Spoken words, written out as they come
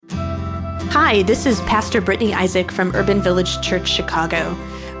Hi, this is Pastor Brittany Isaac from Urban Village Church, Chicago.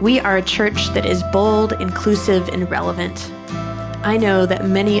 We are a church that is bold, inclusive, and relevant. I know that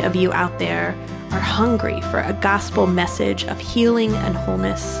many of you out there are hungry for a gospel message of healing and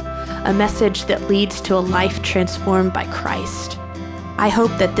wholeness, a message that leads to a life transformed by Christ. I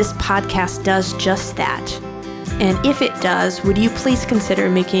hope that this podcast does just that. And if it does, would you please consider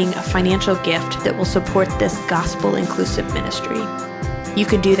making a financial gift that will support this gospel-inclusive ministry? You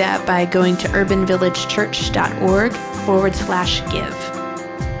could do that by going to urbanvillagechurch.org/give.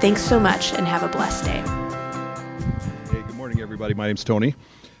 Thanks so much and have a blessed day. Hey, good morning, everybody. My name's Tony.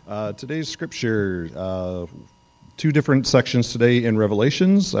 Today's scripture, two different sections today in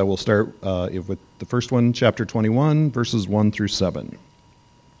Revelations. I will start with the first one, chapter 21, verses 1 through 7.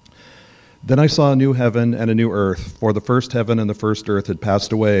 Then I saw a new heaven and a new earth, for the first heaven and the first earth had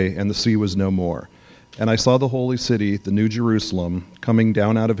passed away, and the sea was no more. And I saw the holy city, the new Jerusalem, coming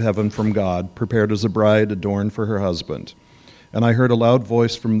down out of heaven from God, prepared as a bride adorned for her husband. And I heard a loud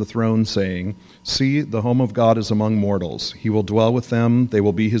voice from the throne saying, "See, the home of God is among mortals. He will dwell with them, they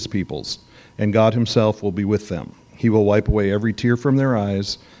will be his peoples, and God himself will be with them. He will wipe away every tear from their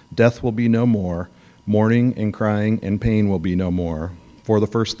eyes. Death will be no more. Mourning and crying and pain will be no more, for the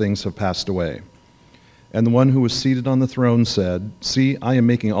first things have passed away." And the one who was seated on the throne said, "See, I am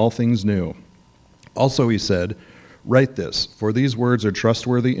making all things new." Also he said, "Write this, for these words are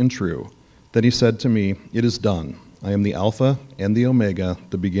trustworthy and true." Then he said to me, "It is done. I am the Alpha and the Omega,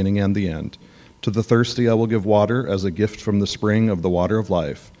 the beginning and the end. To the thirsty I will give water as a gift from the spring of the water of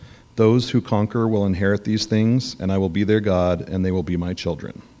life. Those who conquer will inherit these things, and I will be their God, and they will be my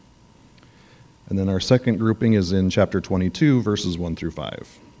children." And then our second grouping is in chapter 22, verses 1 through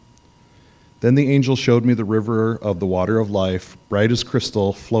 5. Then the angel showed me the river of the water of life, bright as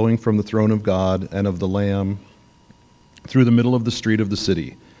crystal, flowing from the throne of God and of the Lamb through the middle of the street of the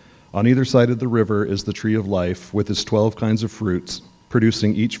city. On either side of the river is the tree of life, with its 12 kinds of fruits,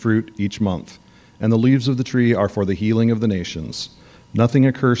 producing each fruit each month. And the leaves of the tree are for the healing of the nations. Nothing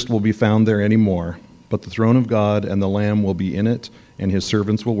accursed will be found there any more, but the throne of God and the Lamb will be in it, and his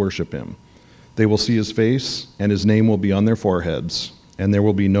servants will worship him. They will see his face, and his name will be on their foreheads. And there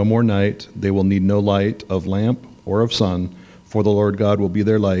will be no more night. They will need no light of lamp or of sun, for the Lord God will be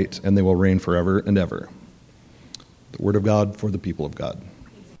their light, and they will reign forever and ever. The word of God for the people of God.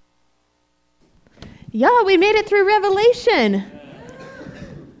 Yeah, we made it through Revelation.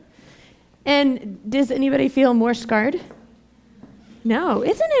 And does anybody feel more scarred? No.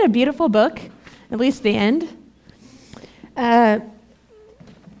 Isn't it a beautiful book? At least the end. There's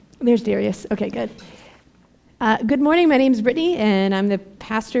Darius. Okay, good. Good morning. My name's Brittany, and I'm the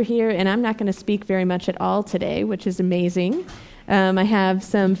pastor here, and I'm not going to speak very much at all today, which is amazing. I have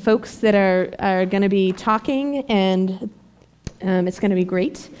some folks that are going to be talking, and it's going to be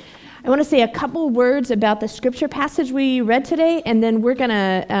great. I want to say a couple words about the scripture passage we read today, and then we're going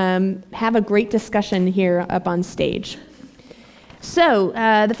to have a great discussion here up on stage. So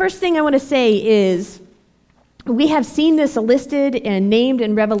the first thing I want to say is, we have seen this listed and named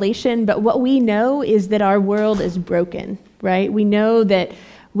in Revelation, but what we know is that our world is broken, right? We know that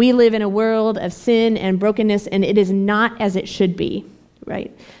we live in a world of sin and brokenness, and it is not as it should be,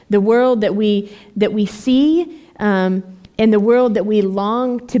 right? The world that we see and the world that we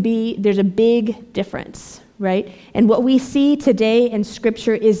long to be, there's a big difference, right? And what we see today in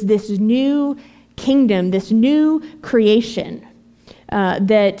Scripture is this new kingdom, this new creation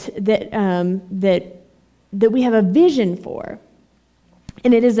that we have a vision for.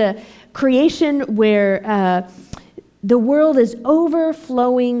 And it is a creation where the world is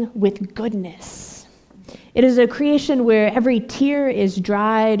overflowing with goodness. It is a creation where every tear is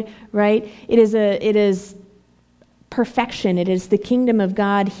dried, right? It is perfection. It is the kingdom of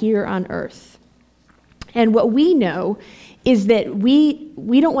God here on earth. And what we know is that we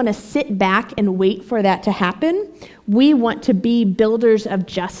don't want to sit back and wait for that to happen. We want to be builders of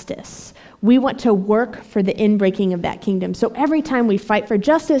justice. We want to work for the inbreaking of that kingdom. So every time we fight for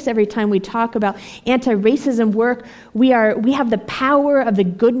justice, every time we talk about anti-racism work, we have the power of the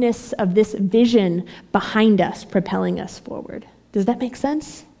goodness of this vision behind us, propelling us forward. Does that make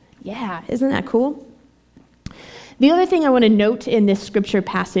sense? Yeah, isn't that cool? The other thing I want to note in this scripture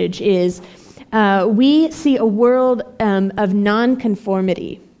passage is we see a world of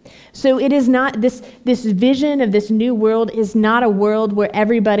nonconformity. So it is not, this vision of this new world is not a world where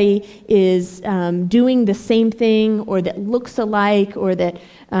everybody is doing the same thing or that looks alike or that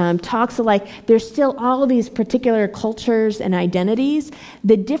talks alike. There's still all these particular cultures and identities.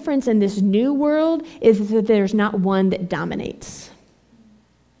 The difference in this new world is that there's not one that dominates.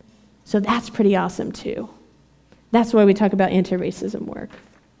 So that's pretty awesome too. That's why we talk about anti-racism work.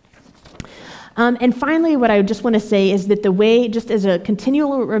 And finally, what I just want to say is that the way, just as a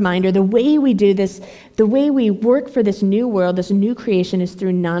continual reminder, the way we do this, the way we work for this new world, this new creation, is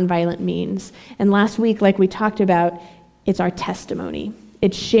through nonviolent means. And last week, like we talked about, it's our testimony.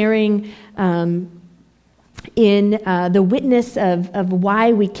 It's sharing in the witness of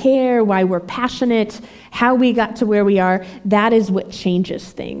why we care, why we're passionate, how we got to where we are. That is what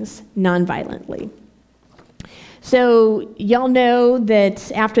changes things nonviolently. So y'all know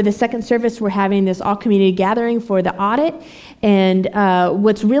that after the second service, we're having this all-community gathering for the audit. And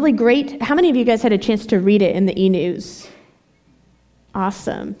what's really great, how many of you guys had a chance to read it in the e-news?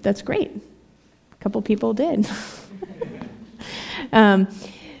 Awesome. That's great. A couple people did.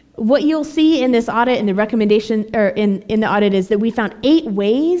 What you'll see in this audit and the recommendation, or in the audit, is that we found 8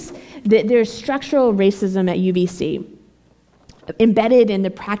 ways that there's structural racism at UBC embedded in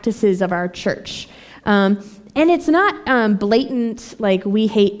the practices of our church. And it's not blatant, like we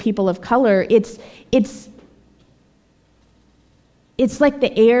hate people of color. It's like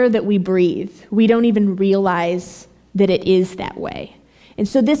the air that we breathe. We don't even realize that it is that way. And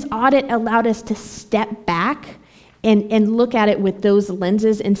so this audit allowed us to step back and look at it with those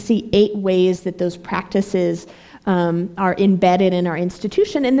lenses and see 8 ways that those practices are embedded in our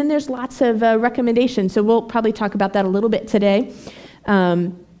institution. And then there's lots of recommendations. So we'll probably talk about that a little bit today.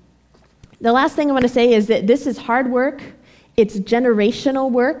 The last thing I want to say is that this is hard work. It's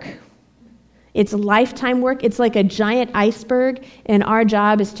generational work. It's lifetime work. It's like a giant iceberg, and our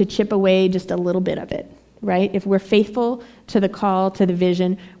job is to chip away just a little bit of it, right? If we're faithful to the call, to the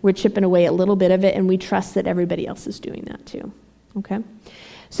vision, we're chipping away a little bit of it, and we trust that everybody else is doing that too, okay?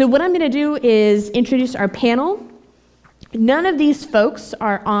 So what I'm going to do is introduce our panel. None of these folks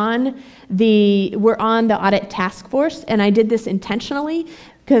were on the audit task force, and I did this intentionally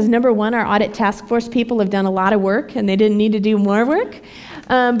because, number one, our audit task force people have done a lot of work, and they didn't need to do more work.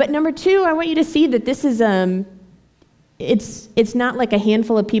 But number two, I want you to see that this is, it's not like a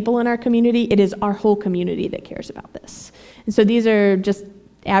handful of people in our community. It is our whole community that cares about this. And so these are just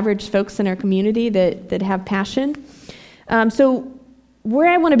average folks in our community that have passion. So where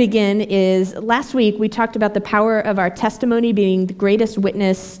I want to begin is, last week we talked about the power of our testimony being the greatest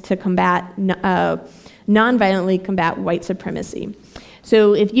witness to nonviolently combat white supremacy.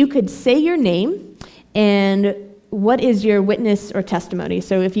 So if you could say your name and what is your witness or testimony.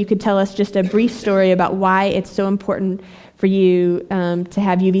 So if you could tell us just a brief story about why it's so important for you to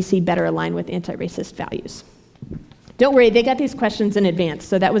have UBC better align with anti-racist values. Don't worry, they got these questions in advance,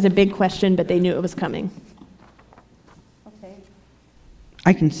 so that was a big question, but they knew it was coming. Okay.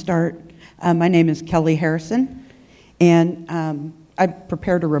 I can start. My name is Kelly Harrison, and I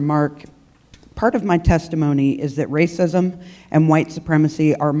prepared a remark. Part of my testimony is that racism and white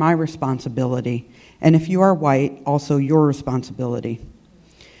supremacy are my responsibility, and if you are white, also your responsibility.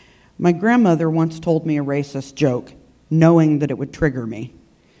 My grandmother once told me a racist joke, knowing that it would trigger me.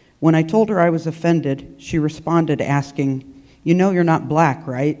 When I told her I was offended, she responded asking, "You know you're not black,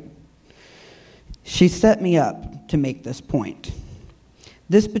 right?" She set me up to make this point.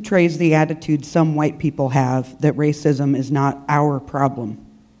 This betrays the attitude some white people have that racism is not our problem.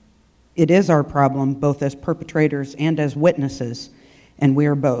 It is our problem, both as perpetrators and as witnesses, and we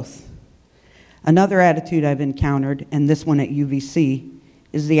are both. Another attitude I've encountered, and this one at UVC,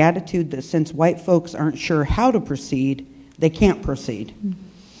 is the attitude that since white folks aren't sure how to proceed, they can't proceed.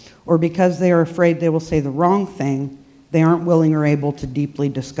 Or because they are afraid they will say the wrong thing, they aren't willing or able to deeply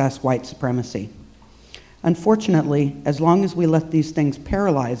discuss white supremacy. Unfortunately, as long as we let these things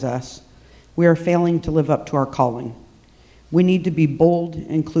paralyze us, we are failing to live up to our calling. We need to be bold,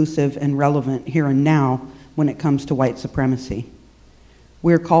 inclusive, and relevant here and now when it comes to white supremacy.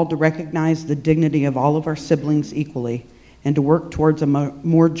 We are called to recognize the dignity of all of our siblings equally and to work towards a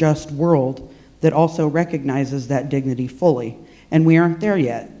more just world that also recognizes that dignity fully. And we aren't there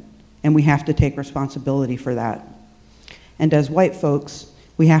yet, and we have to take responsibility for that. And as white folks,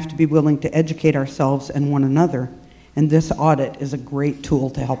 we have to be willing to educate ourselves and one another, and this audit is a great tool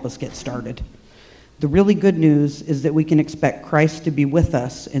to help us get started. The really good news is that we can expect Christ to be with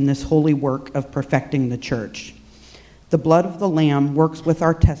us in this holy work of perfecting the church. The blood of the Lamb works with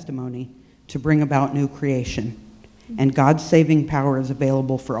our testimony to bring about new creation, and God's saving power is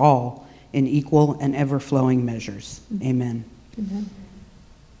available for all in equal and ever-flowing measures. Amen. Amen.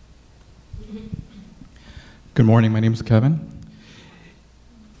 Good morning. My name is Kevin.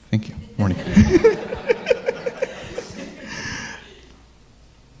 Thank you. Morning.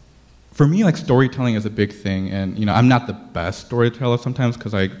 For me, like, storytelling is a big thing, and I'm not the best storyteller sometimes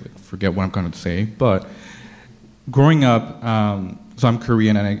because I forget what I'm going to say. But growing up, so I'm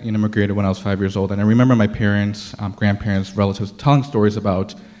Korean, and I immigrated when I was 5 years old, and I remember my parents, grandparents, relatives telling stories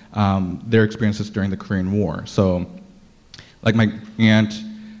about their experiences during the Korean War. So, like my aunt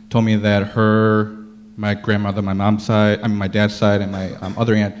told me that my grandmother, my dad's side, and my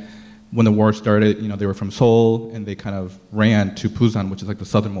other aunt, when the war started, they were from Seoul, and they kind of ran to Busan, which is like the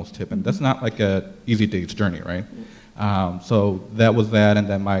southernmost tip, and that's not like a easy day's journey, right? So that was that, and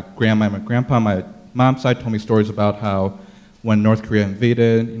then my grandma and my grandpa, my mom's side, told me stories about how when North Korea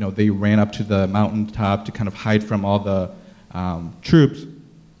invaded, they ran up to the mountaintop to kind of hide from all the troops,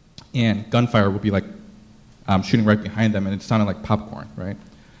 and gunfire would be like shooting right behind them, and it sounded like popcorn, right?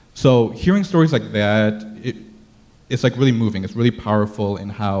 So hearing stories like that, it's like really moving. It's really powerful in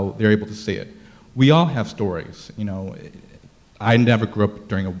how they're able to say it. We all have stories, I never grew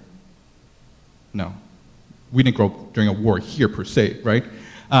up we didn't grow up during a war here per se, right?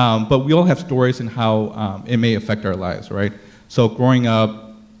 But we all have stories in how it may affect our lives, right? So growing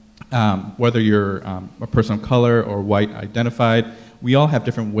up, whether you're a person of color or white identified, we all have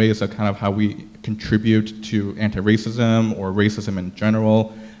different ways of kind of how we contribute to anti-racism or racism in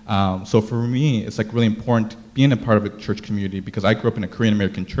general. So for me, it's like really important being a part of a church community, because I grew up in a Korean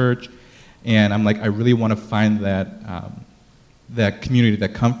American church, and I'm like, I really want to find that community,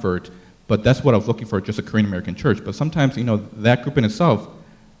 that comfort. But that's what I was looking for, just a Korean American church. But sometimes, that group in itself,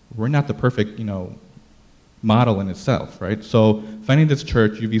 we're not the perfect, model in itself, right? So finding this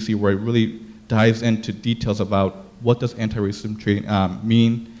church, UVC, where it really dives into details about what does anti-racism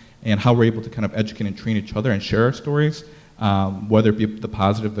mean, and how we're able to kind of educate and train each other and share our stories, whether it be the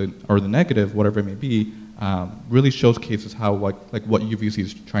positive or the negative, whatever it may be, really showcases how what UVC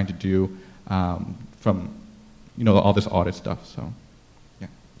is trying to do from all this audit stuff. So, yeah.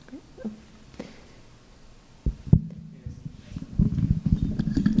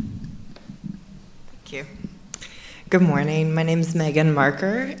 Thank you. Good morning. My name is Megan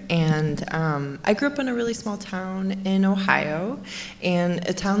Marker, and I grew up in a really small town in Ohio, and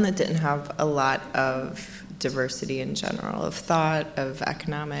a town that didn't have a lot of diversity in general, of thought, of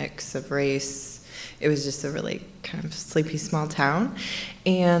economics, of race. It was just a really kind of sleepy small town.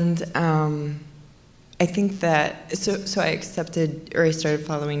 And I think that, so I started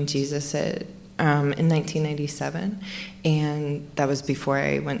following Jesus in 1997, and that was before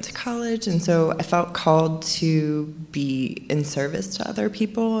I went to college, and so I felt called to be in service to other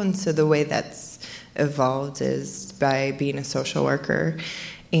people, and so the way that's evolved is by being a social worker,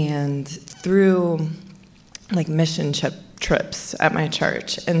 and through like mission trips at my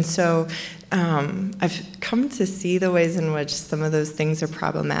church. And so I've come to see the ways in which some of those things are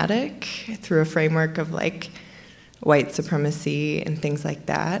problematic through a framework of like white supremacy and things like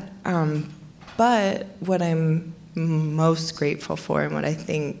that. But what I'm most grateful for, and what I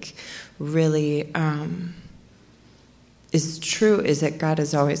think really is true, is that God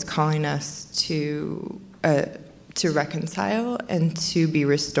is always calling us to reconcile and to be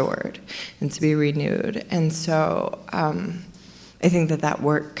restored and to be renewed. And so I think that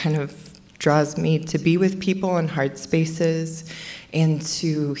work kind of draws me to be with people in hard spaces and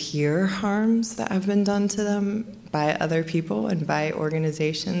to hear harms that have been done to them by other people and by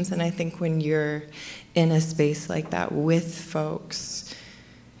organizations. And I think when you're in a space like that with folks,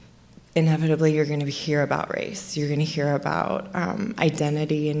 inevitably you're going to hear about race, you're going to hear about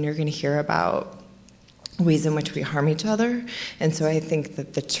identity, and you're going to hear about ways in which we harm each other. And so I think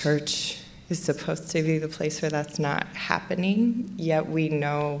that the church is supposed to be the place where that's not happening, yet we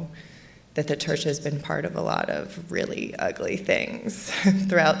know that the church has been part of a lot of really ugly things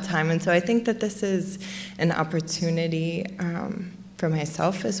throughout time. And so I think that this is an opportunity for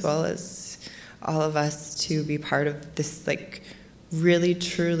myself as well as all of us to be part of this like really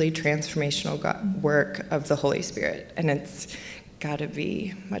truly transformational work of the Holy Spirit. And it's got to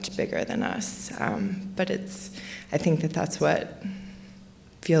be much bigger than us. But I think that that's what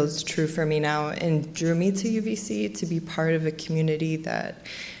feels true for me now and drew me to UVC, to be part of a community that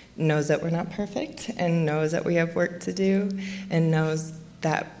knows that we're not perfect and knows that we have work to do and knows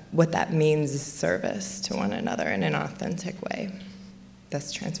that what that means is service to one another in an authentic way.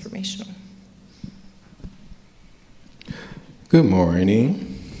 That's transformational. Good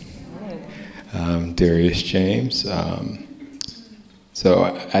morning. I'm Darius James. So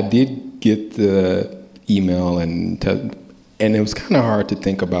I did get the email, and it was kind of hard to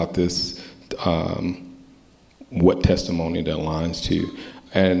think about this, what testimony that aligns to.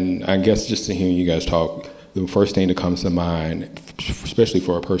 And I guess just to hear you guys talk, the first thing that comes to mind, especially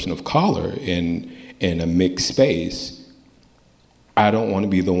for a person of color in a mixed space, I don't want to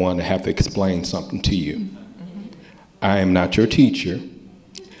be the one to have to explain something to you. I am not your teacher.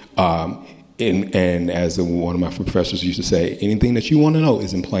 And as one of my professors used to say, anything that you want to know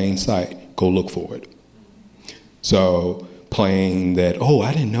is in plain sight. Go look for it. So playing that, oh,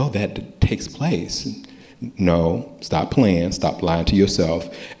 I didn't know that takes place. No, stop playing, stop lying to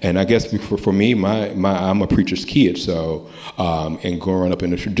yourself. And I guess for me, I'm a preacher's kid, so and growing up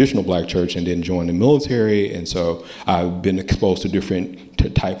in a traditional black church and then joined the military, and so I've been exposed to different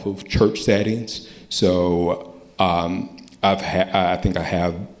type of church settings. So I think I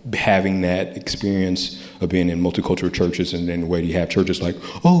have having that experience of being in multicultural churches, and then the way you have churches like,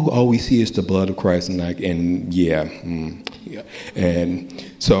 oh, all we see is the blood of Christ, and yeah. And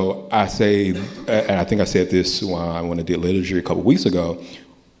so I say, and I think I said this when I did liturgy a couple weeks ago,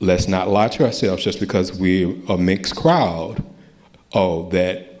 let's not lie to ourselves just because we're a mixed crowd,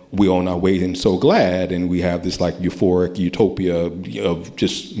 that we're on our way and so glad, and we have this like euphoric utopia of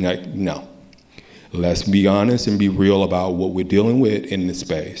just like, no. Let's be honest and be real about what we're dealing with in this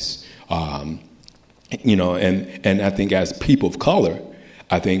space. And I think as people of color,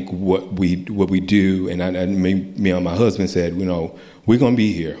 I think what we do, and me and my husband said, we're going to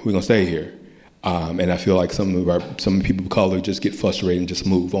be here, we're going to stay here. And I feel like some people of color just get frustrated and just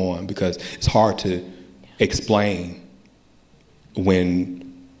move on, because it's hard to explain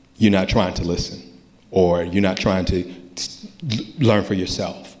when you're not trying to listen or you're not trying to learn for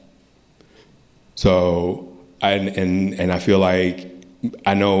yourself. So, and I feel like,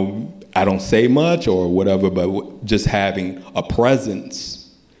 I know I don't say much or whatever, but just having a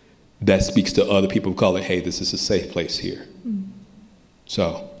presence that speaks to other people of color, hey, this is a safe place here.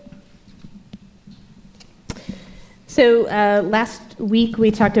 So last week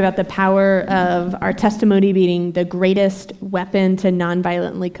we talked about the power of our testimony being the greatest weapon to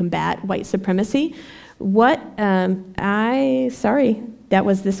nonviolently combat white supremacy. That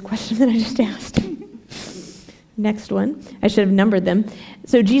was this question that I just asked. Next one. I should have numbered them.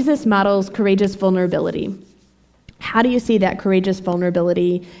 So Jesus models courageous vulnerability. How do you see that courageous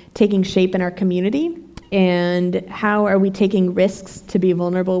vulnerability taking shape in our community? And how are we taking risks to be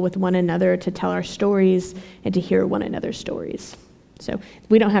vulnerable with one another, to tell our stories, and to hear one another's stories? So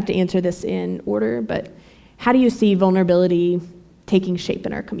we don't have to answer this in order, but how do you see vulnerability taking shape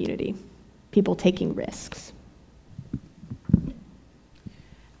in our community? People taking risks.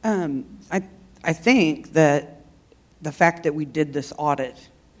 I think that the fact that we did this audit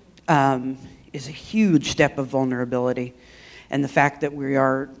is a huge step of vulnerability, and the fact that we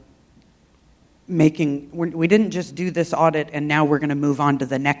are we didn't just do this audit and now we're going to move on to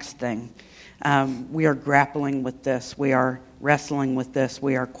the next thing. We are grappling with this. We are wrestling with this.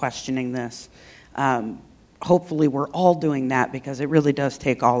 We are questioning this. Hopefully we're all doing that, because it really does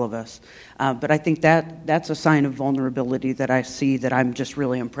take all of us. But I think that's a sign of vulnerability that I see that I'm just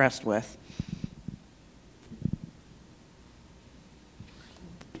really impressed with.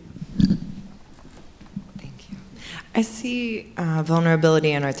 Thank you. I see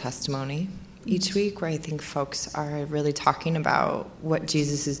vulnerability in our testimony each week, where I think folks are really talking about what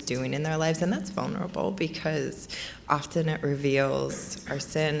Jesus is doing in their lives, and that's vulnerable because often it reveals our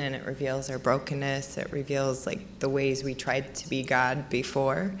sin, and it reveals our brokenness. It reveals like the ways we tried to be God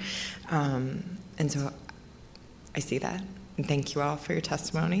before, and so I see that. And thank you all for your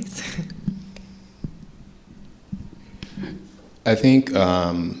testimonies. I think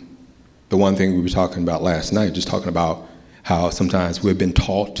the one thing we were talking about last night, just talking about how sometimes we've been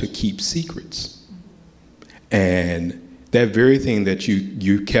taught to keep secrets. And that very thing that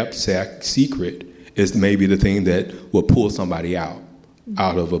you kept secret is maybe the thing that will pull somebody out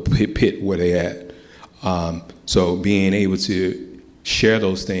of a pit where they at. So being able to share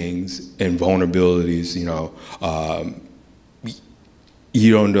those things and vulnerabilities,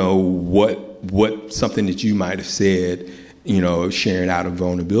 you don't know what something that you might have said, sharing out of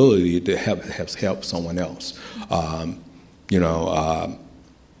vulnerability to help someone else.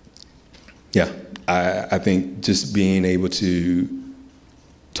 I think just being able to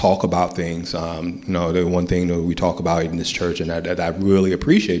talk about things, the one thing that we talk about in this church, and that I really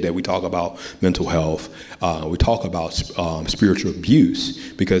appreciate, that we talk about mental health, we talk about spiritual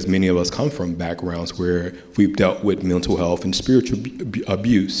abuse, because many of us come from backgrounds where we've dealt with mental health and spiritual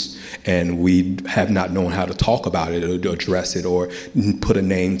abuse, and we have not known how to talk about it or address it or put a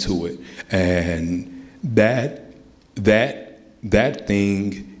name to it. And that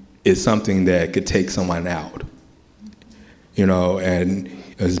thing is something that could take someone out, and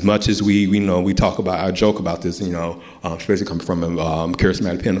as much as we talk about, I joke about this, especially coming from a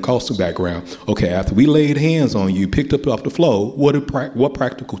charismatic Pentecostal background. Okay, after we laid hands on you, picked up off the floor, what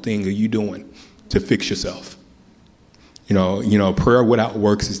practical thing are you doing to fix yourself? Prayer without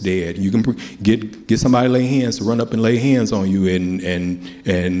works is dead. You can get somebody to lay hands, to run up and lay hands on you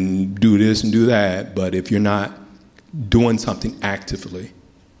and do this and do that, but if you're not doing something actively,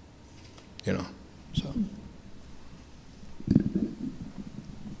 so.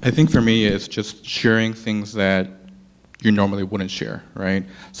 I think for me, it's just sharing things that you normally wouldn't share, right?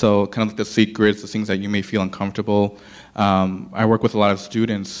 So kind of like the secrets, the things that you may feel uncomfortable. I work with a lot of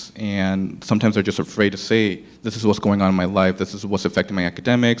students, and sometimes they're just afraid to say, this is what's going on in my life, this is what's affecting my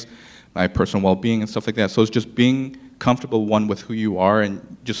academics, my personal well-being, and stuff like that. So it's just being comfortable, one, with who you are,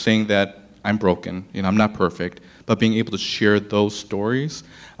 and just saying that I'm broken, I'm not perfect, but being able to share those stories,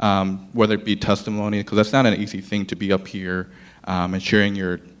 whether it be testimony, because that's not an easy thing to be up here and sharing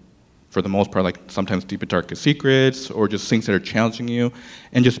your, for the most part, like sometimes deep and darkest secrets, or just things that are challenging you,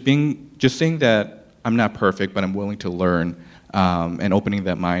 and just saying that I'm not perfect, but I'm willing to learn, and opening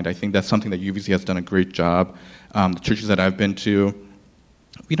that mind. I think that's something that UVC has done a great job. The churches that I've been to,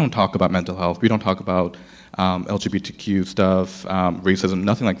 we don't talk about mental health. We don't talk about LGBTQ stuff, racism,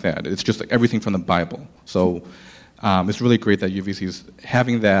 nothing like that. It's just like everything from the Bible. So it's really great that UVC is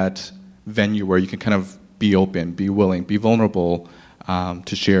having that venue where you can kind of be open, be willing, be vulnerable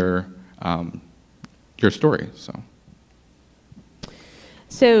to share your story.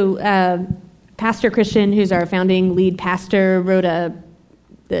 So Pastor Christian, who's our founding lead pastor, wrote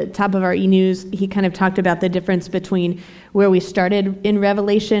the top of our e-news. He kind of talked about the difference between where we started in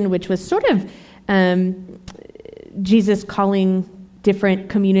Revelation, which was sort of Jesus calling different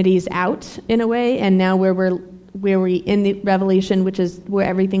communities out in a way, and now where we in the Revelation, which is where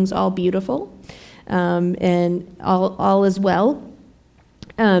everything's all beautiful and all is well.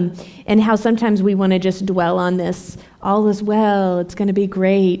 And how sometimes we want to just dwell on this, all is well, it's going to be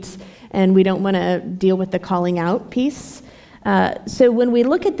great, and we don't want to deal with the calling out piece. So when we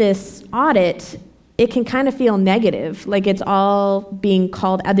look at this audit, it can kind of feel negative, like it's all being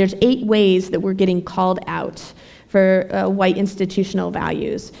called out. There's 8 ways that we're getting called out for white institutional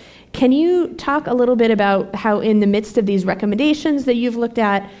values. Can you talk a little bit about how in the midst of these recommendations that you've looked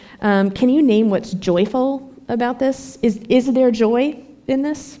at, can you name what's joyful about this? Is there joy in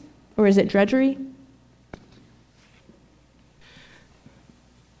this, or is it drudgery?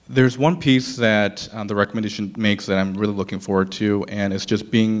 There's one piece that the recommendation makes that I'm really looking forward to, and it's just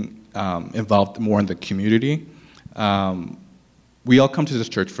being involved more in the community. We all come to this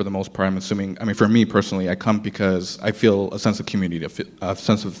church for the most part, I'm assuming. I mean, for me personally, I come because I feel a sense of community, a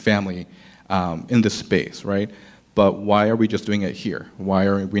sense of family in this space, right? But why are we just doing it here? Why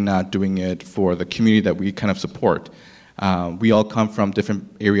are we not doing it for the community that we kind of support? We all come from different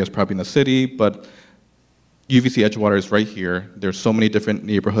areas, probably in the city, but UVC Edgewater is right here. There's so many different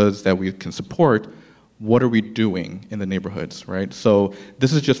neighborhoods that we can support. What are we doing in the neighborhoods, right? So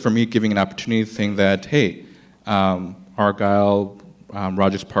this is just for me giving an opportunity, saying that, hey, Argyle,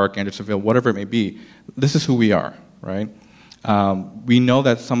 Rogers Park, Andersonville, whatever it may be, this is who we are, right? We know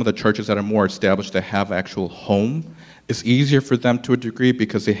that some of the churches that are more established, that have actual home, it's easier for them to a degree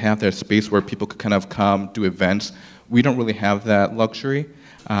because they have their space where people could kind of come, do events. We don't really have that luxury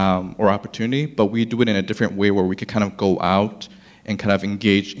or opportunity, but we do it in a different way where we could kind of go out and kind of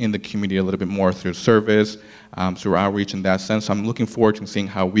engage in the community a little bit more through service, through outreach in that sense. So I'm looking forward to seeing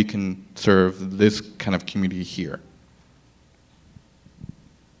how we can serve this kind of community here.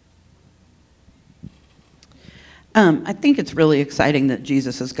 I think it's really exciting that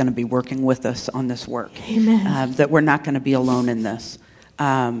Jesus is going to be working with us on this work. Amen. That we're not going to be alone in this.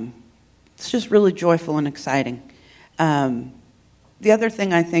 It's just really joyful and exciting. The other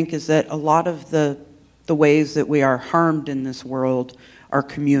thing I think is that a lot of the ways that we are harmed in this world are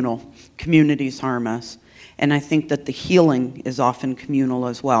communal. Communities harm us. And I think that the healing is often communal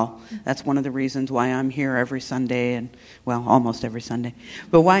as well. That's one of the reasons why I'm here every Sunday, and well, almost every Sunday.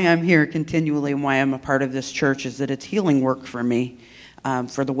 But why I'm here continually and why I'm a part of this church is that it's healing work for me,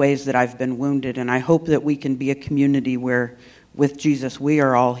 for the ways that I've been wounded. And I hope that we can be a community where, with Jesus, we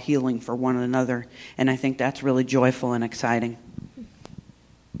are all healing for one another. And I think that's really joyful and exciting.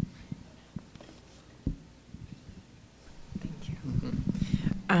 Thank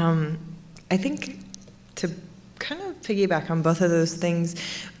you. I think to kind of piggyback on both of those things,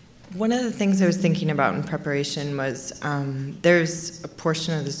 one of the things I was thinking about in preparation was there's a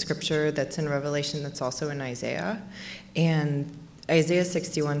portion of the scripture that's in Revelation that's also in Isaiah, and Isaiah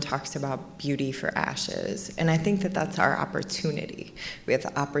 61 talks about beauty for ashes, and I think that that's our opportunity. We have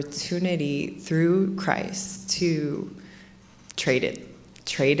the opportunity through Christ to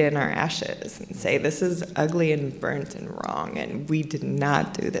trade in our ashes and say, this is ugly and burnt and wrong, and we did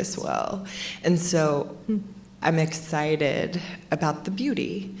not do this well. And so I'm excited about the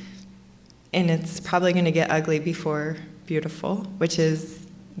beauty. And it's probably going to get ugly before beautiful, which is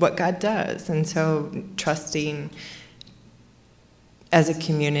what God does. And so trusting as a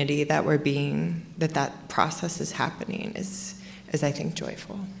community that that process is happening is I think,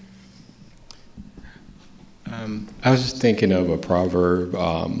 joyful. I was just thinking of a proverb,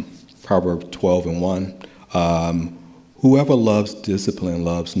 Proverb 12:1. Whoever loves discipline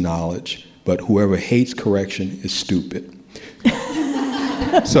loves knowledge, but whoever hates correction is stupid.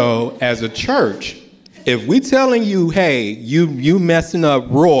 So as a church, if we telling you, hey, you messing up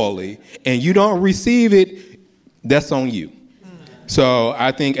royally and you don't receive it, that's on you. So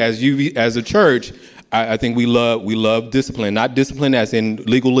I think as a church, I think we love discipline, not discipline as in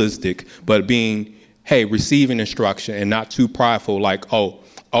legalistic, but being, hey, receiving instruction and not too prideful, like, oh,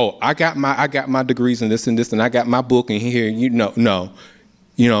 I got my degrees in this and this, and I got my book in here. No,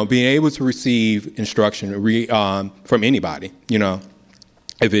 being able to receive instruction from anybody,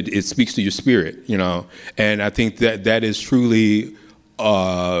 if it speaks to your spirit, and I think that is truly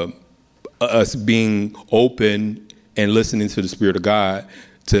us being open and listening to the Spirit of God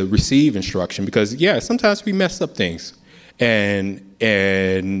to receive instruction, because sometimes we mess up things, and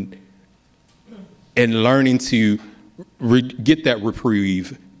learning to get that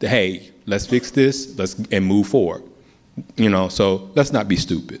reprieve. Hey, let's fix this. And move forward. So let's not be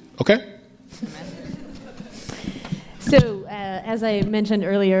stupid. Okay. So as I mentioned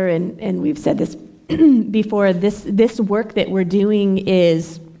earlier, and we've said this before, this work that we're doing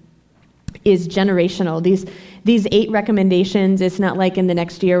is generational. These 8 recommendations, it's not like in the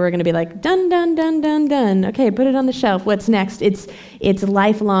next year we're going to be like, done, done, done, done, done. Okay, put it on the shelf. What's next? It's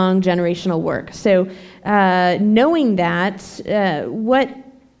lifelong generational work. So knowing that,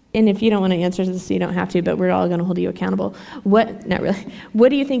 and if you don't want to answer this, you don't have to, but we're all going to hold you accountable. Not really. What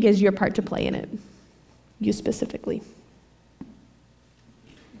do you think is your part to play in it? You specifically.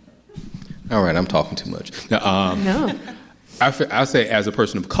 All right, I'm talking too much. Now, No. I say as a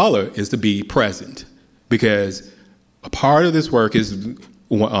person of color is to be present, because a part of this work is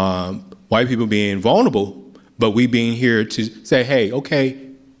white people being vulnerable, but we being here to say, hey, okay,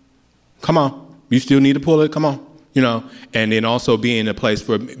 come on, you still need to pull it, come on, and then also being a place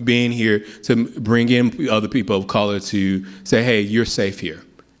for being here to bring in other people of color to say, hey, you're safe here,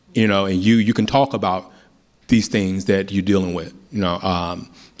 and you can talk about these things that you're dealing with,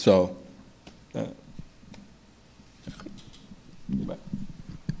 so.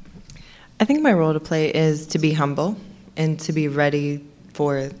 I think my role to play is to be humble and to be ready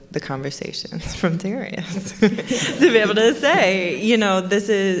for the conversations from Darius. To be able to say, this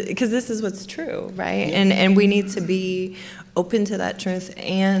is what's true, right? Yeah. And we need to be open to that truth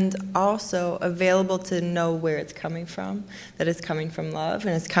and also available to know where it's coming from, that it's coming from love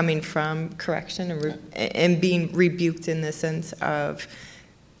and it's coming from correction and being rebuked in the sense of,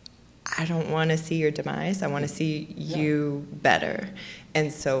 I don't want to see your demise. I want to see you better. And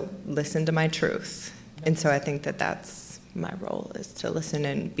so listen to my truth. And so I think that that's my role, is to listen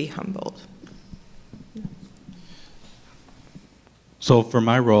and be humbled. So for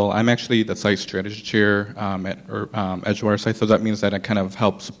my role, I'm actually the site strategy chair at Edgewater Site. So that means that I kind of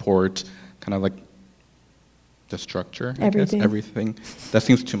help support kind of like the structure, everything. That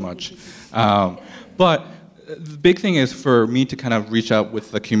seems too much. But the big thing is for me to kind of reach out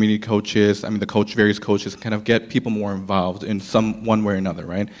with the community coaches, various coaches, kind of get people more involved in one way or another,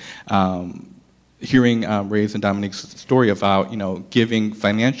 right? Hearing Ray's and Dominique's story about, giving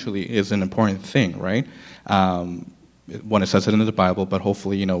financially is an important thing, right? One, it says it in the Bible, but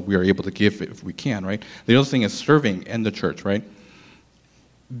hopefully, we are able to give if we can, right? The other thing is serving in the church, right?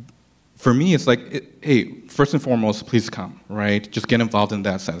 For me, it's like, hey, first and foremost, please come, right? Just get involved in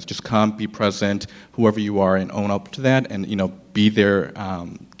that sense. Just come, be present, whoever you are, and own up to that, and be there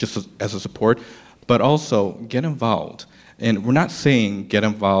just as a support. But also get involved. And we're not saying get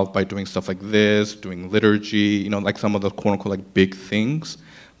involved by doing stuff like this, doing liturgy, like some of the quote unquote like big things.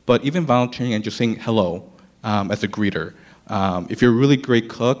 But even volunteering and just saying hello as a greeter. If you're a really great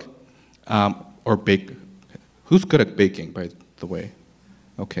cook or bake, who's good at baking, by the way?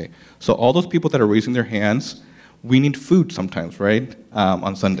 Okay, so all those people that are raising their hands, we need food sometimes, right?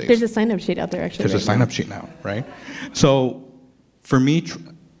 On Sundays. There's a sign-up sheet out there, actually. There's a sign-up sheet now, right? So for me,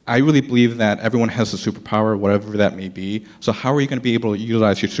 I really believe that everyone has a superpower, whatever that may be. So how are you going to be able to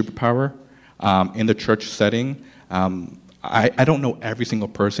utilize your superpower in the church setting? I don't know every single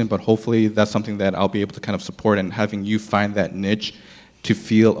person, but hopefully that's something that I'll be able to kind of support, and having you find that niche to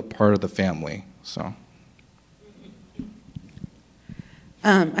feel a part of the family. So.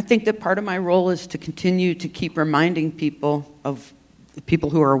 I think that part of my role is to continue to keep reminding people of the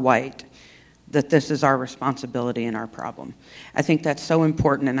people who are white that this is our responsibility and our problem. I think that's so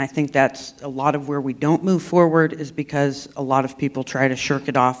important, and I think that's a lot of where we don't move forward is because a lot of people try to shirk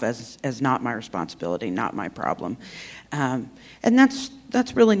it off as not my responsibility, not my problem. And that's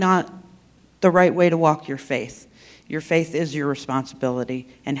really not the right way to walk your faith. Your faith is your responsibility,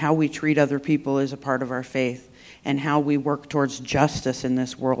 and how we treat other people is a part of our faith, and how we work towards justice in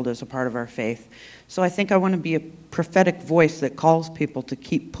this world is a part of our faith. So I think I want to be a prophetic voice that calls people to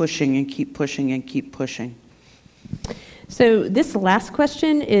keep pushing and keep pushing and keep pushing. So this last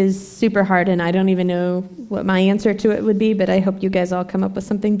question is super hard, and I don't even know what my answer to it would be, but I hope you guys all come up with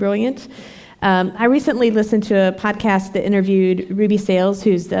something brilliant. I recently listened to a podcast that interviewed Ruby Sales,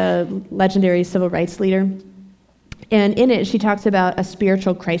 who's the legendary civil rights leader. And in it, she talks about a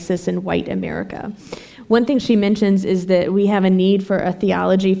spiritual crisis in white America. One thing she mentions is that we have a need for a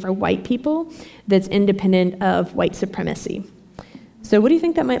theology for white people that's independent of white supremacy. So what do you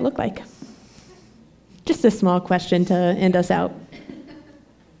think that might look like? Just a small question to end us out.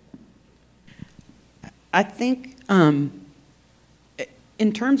 I think in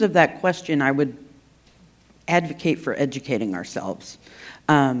terms of that question, I would advocate for educating ourselves.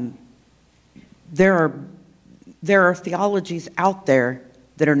 There are theologies out there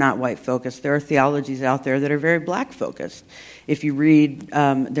that are not white-focused. There are theologies out there that are very black-focused. If you read,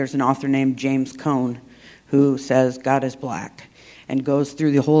 there's an author named James Cone who says God is black and goes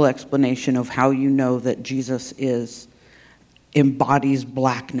through the whole explanation of how you know that Jesus embodies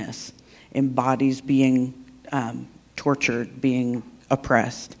blackness, embodies being tortured, being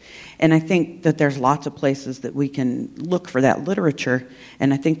oppressed. And I think that there's lots of places that we can look for that literature,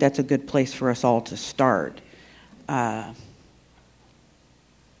 and I think that's a good place for us all to start. I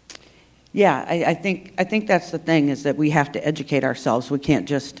think that's the thing, is that we have to educate ourselves. We can't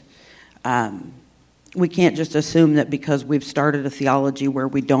just assume that because we've started a theology where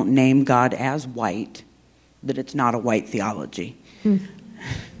we don't name God as white, that it's not a white theology.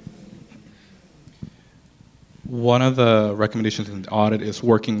 One of the recommendations in the audit is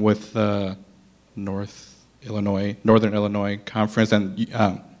working with the Northern Illinois Conference and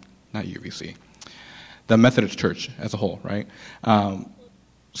not UVC, the Methodist Church as a whole, right? I'm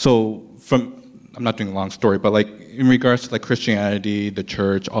not doing a long story, but like in regards to like Christianity, the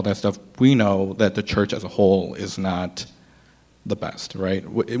church, all that stuff, we know that the church as a whole is not the best, right?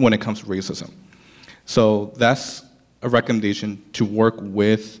 When it comes to racism. So that's a recommendation to work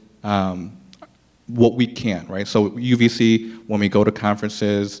with what we can, right? So UVC, when we go to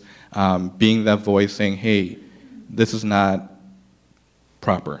conferences, being that voice saying, hey, this is not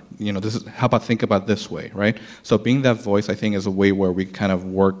proper. How about think about this way, right? So being that voice, I think, is a way where we kind of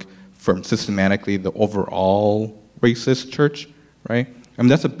work from systematically the overall racist church, right? I mean,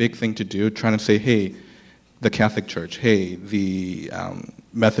 that's a big thing to do, trying to say, hey, the Catholic Church, hey, the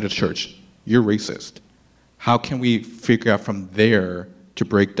Methodist Church, you're racist. How can we figure out from there to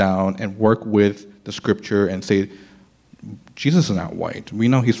break down and work with the scripture and say, Jesus is not white. We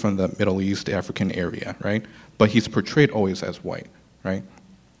know he's from the Middle East, African area, right? But he's portrayed always as white, right?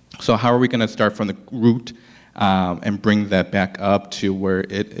 So how are we going to start from the root and bring that back up to where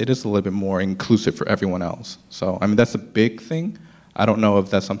it is a little bit more inclusive for everyone else? So, I mean, that's a big thing. I don't know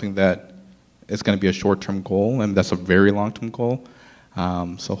if that's something that is going to be a short-term goal, and that's a very long-term goal.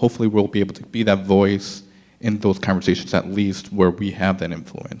 So hopefully we'll be able to be that voice in those conversations, at least where we have that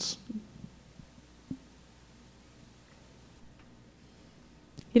influence.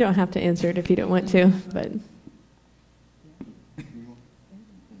 You don't have to answer it if you don't want to, but...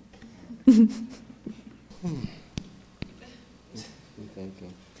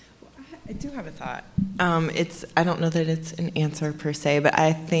 I do have a thought. I don't know that it's an answer per se, but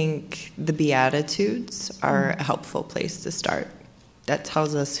I think the Beatitudes are a helpful place to start. That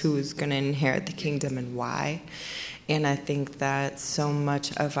tells us who's going to inherit the kingdom and why. And I think that so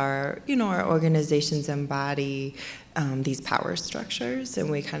much of our organizations embody these power structures, and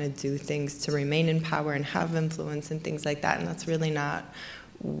we kind of do things to remain in power and have influence and things like that. And that's really not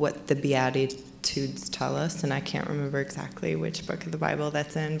what the Beatitudes tell us. And I can't remember exactly which book of the Bible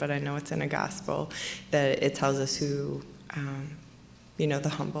that's in, but I know it's in a gospel that it tells us who, the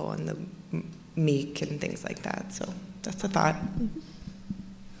humble and the meek and things like that. So that's a thought.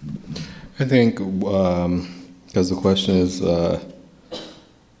 I think, because the question is the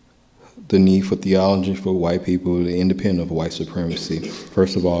need for theology for white people, independent of white supremacy.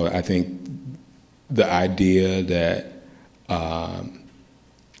 First of all, I think the idea that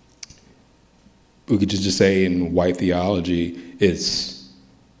we could just say in white theology, it's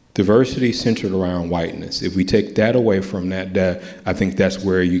diversity centered around whiteness. If we take that away from that, I think that's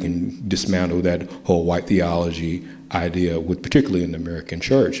where you can dismantle that whole white theology idea, particularly in the American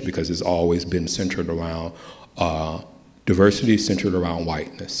church, because it's always been centered around diversity centered around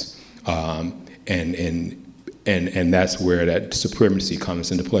whiteness, and that's where that supremacy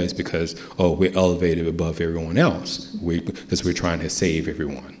comes into place, because we're elevated above everyone else because we're trying to save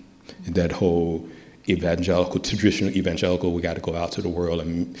everyone. And that whole traditional evangelical, we got to go out to the world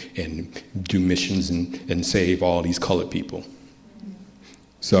and do missions and save all these colored people.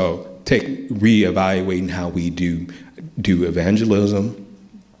 So reevaluating how we do evangelism,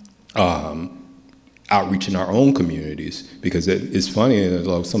 outreach in our own communities, because it's funny,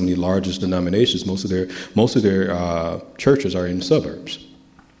 like some of the largest denominations, most of their churches are in the suburbs.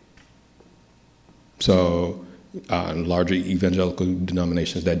 So larger evangelical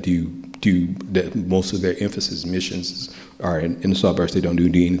denominations that that most of their emphasis missions are in the suburbs. They don't do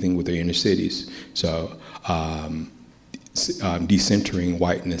anything with their inner cities. So decentering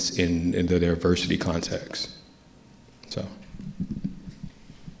whiteness in the diversity context. So.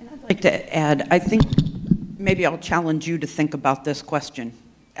 I'd like to add, I think maybe I'll challenge you to think about this question.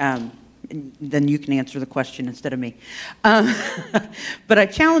 And then you can answer the question instead of me. But I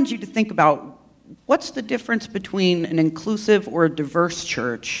challenge you to think about what's the difference between an inclusive or a diverse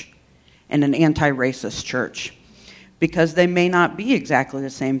church and an anti-racist church? Because they may not be exactly the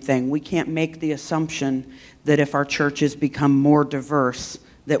same thing. We can't make the assumption that if our churches become more diverse,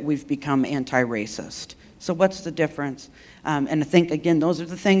 that we've become anti-racist. So what's the difference? And I think, again, those are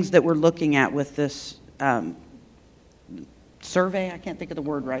the things that we're looking at with this survey. I can't think of the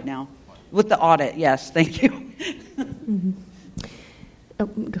word right now. With the audit, yes, thank you. Mm-hmm. Oh,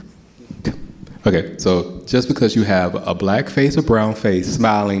 go. Okay, so just because you have a black face or brown face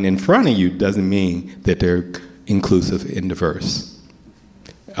smiling in front of you doesn't mean that they're inclusive and diverse.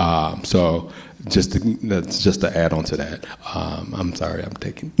 So that's just to add on to that. I'm sorry, I'm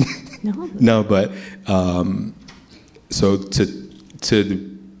taking no, but so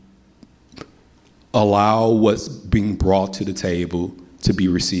to allow what's being brought to the table to be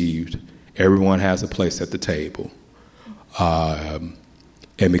received, everyone has a place at the table.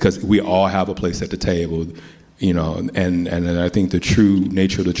 And because we all have a place at the table, and I think the true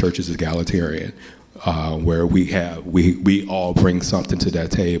nature of the church is egalitarian, where we all bring something to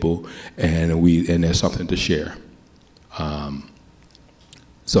that table, and there's something to share.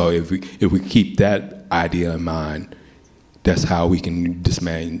 So if we keep that idea in mind, that's how we can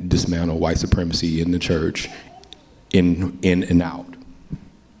dismantle white supremacy in the church, in and out.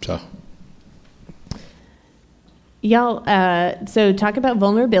 So. Y'all, so talk about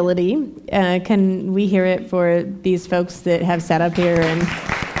vulnerability. Can we hear it for these folks that have sat up here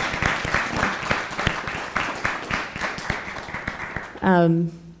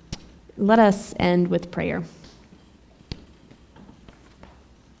and let us end with prayer.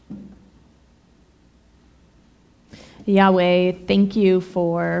 Yahweh, thank you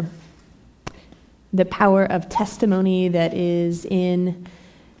for the power of testimony that is in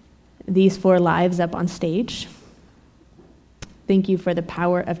these 4 lives up on stage. Thank you for the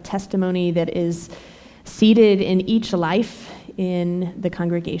power of testimony that is seated in each life in the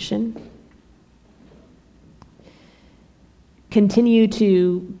congregation. Continue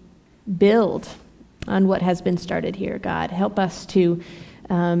to build on what has been started here, God. Help us to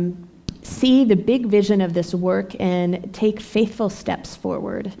see the big vision of this work and take faithful steps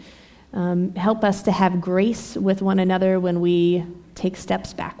forward. Help us to have grace with one another when we take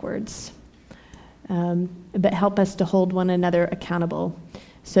steps backwards. But help us to hold one another accountable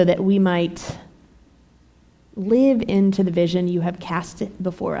so that we might live into the vision you have cast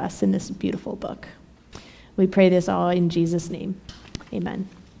before us in this beautiful book. We pray this all in Jesus' name. Amen.